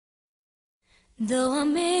Though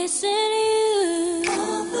I'm missing you,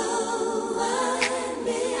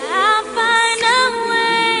 I'll find a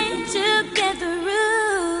way to get through.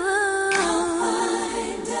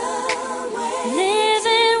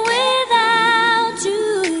 Living without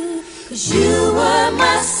you, 'cause you were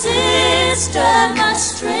my sister, my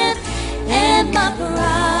strength and my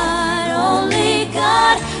pride. Only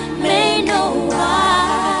God may know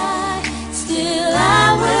why. Still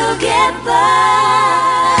I will get by.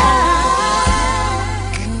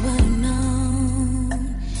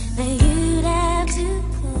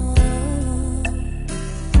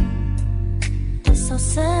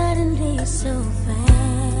 Suddenly so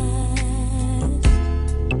fast.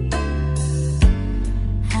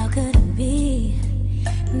 How could it be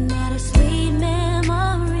that our sweet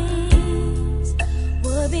memories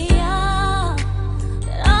would be all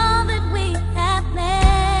that we have planned?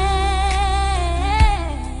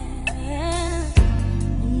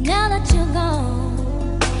 Now that you're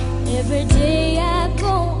gone, every day I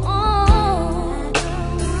go on,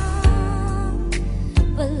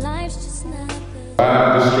 but life's just not. I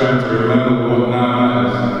have the strength to remember what now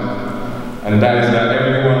matters, and that is that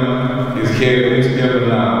everyone is here living together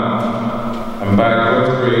now, and by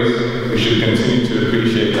God's grace, we should continue to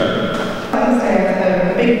appreciate that. I would say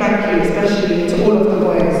a big thank you, especially to all of the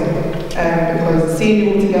boys, because seeing you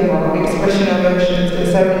all together, expressing emotions in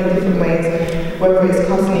so many different ways, whether it's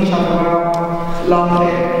cussing each other out,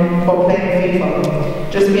 laughing, or playing FIFA,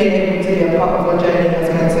 just being able to be a part of your journey has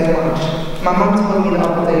meant so much. My mum told me the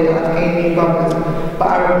other day that I've gained new brothers, but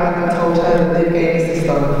I remember and told her that they've gained a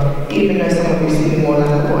sister, even though some of you seem more like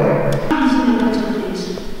a boy.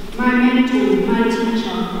 My mentor, my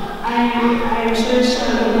teacher, I was so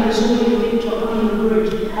sad when I saw your picture on the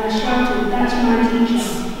bridge. I shouted, "That's my teacher,"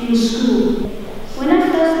 in school. When I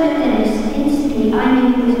first met Dennis, instantly I knew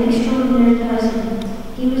he was an extraordinary person.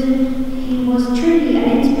 He was truly an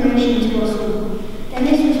inspiration to us all.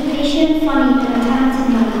 Dennis was patient, funny, and a talented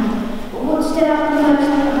man. What stood out the most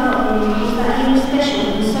about him was that he was special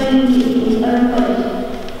and so unique in his own way.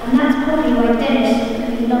 And that's probably why Dennis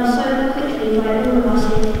could be loved so quickly by all of us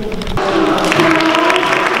here today.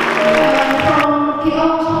 From the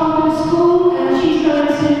old Thompson School, and she's going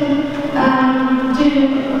to do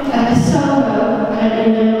a solo in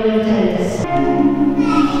memory of Dennis.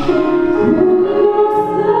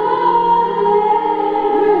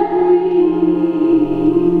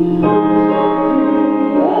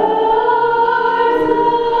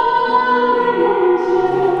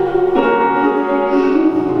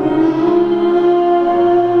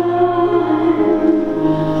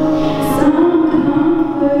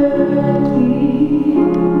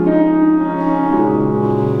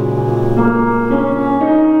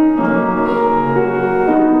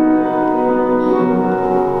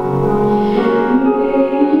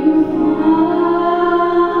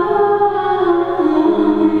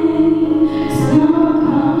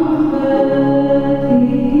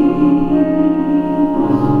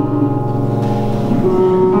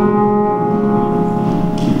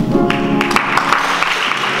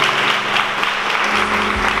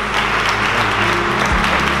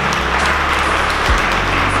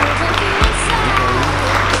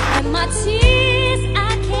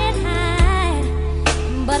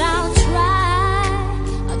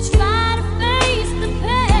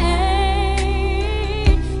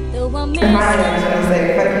 And my name is going to say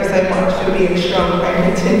thank you so much for being strong and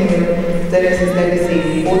continuing Dennis's legacy.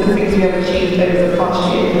 All the things we have achieved over the past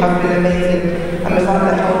year have been amazing, and without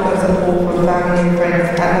the help and support from family and friends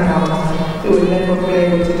and the mums, we would never have been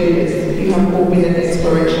able to do this. You have all been an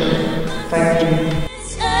inspiration. Thank you.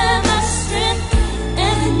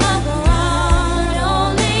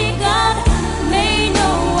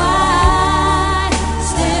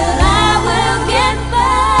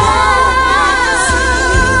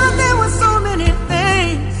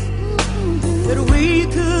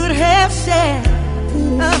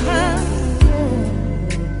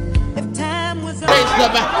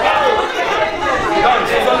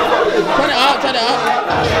 Turn it up, turn it up.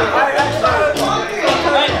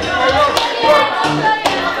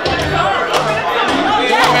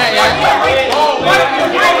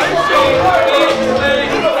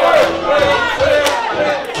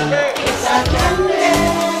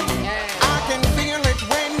 I can feel it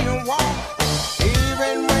when you walk,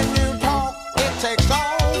 even when you talk, it takes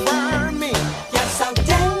over me. You're so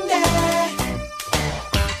tender.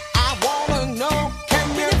 I wanna know, can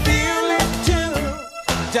you feel it too?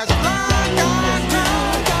 Just like I do.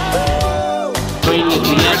 Bring it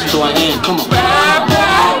to an end, come on.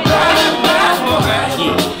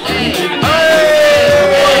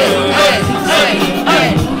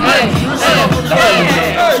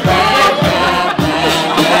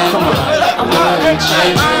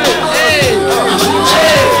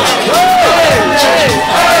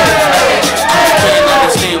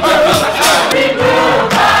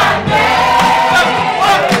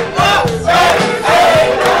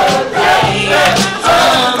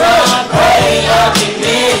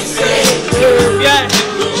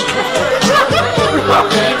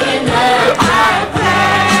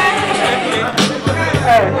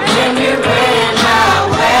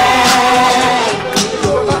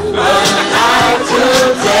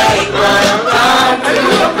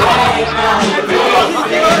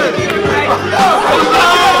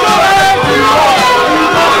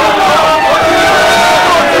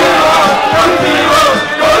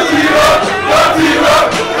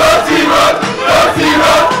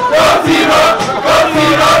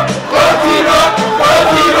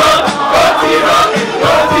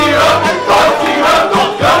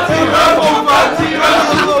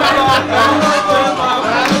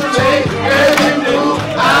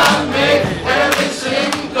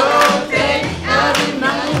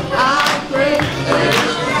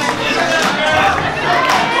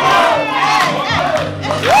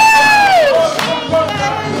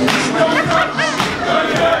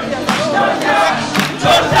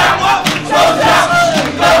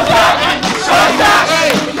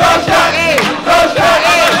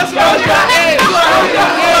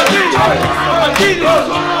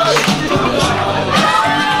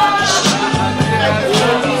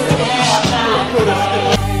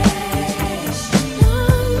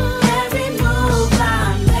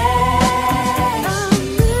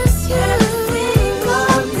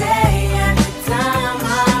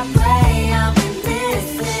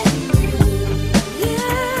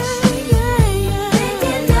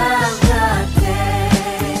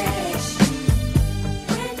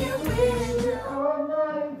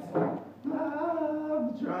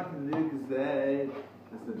 Drunk Lucozade.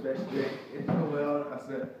 It's the best drink in the world. I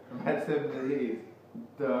swear, I've had 7 of these.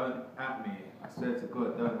 Don't at me. I swear to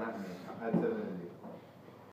God, don't at me. I've had 7 of these.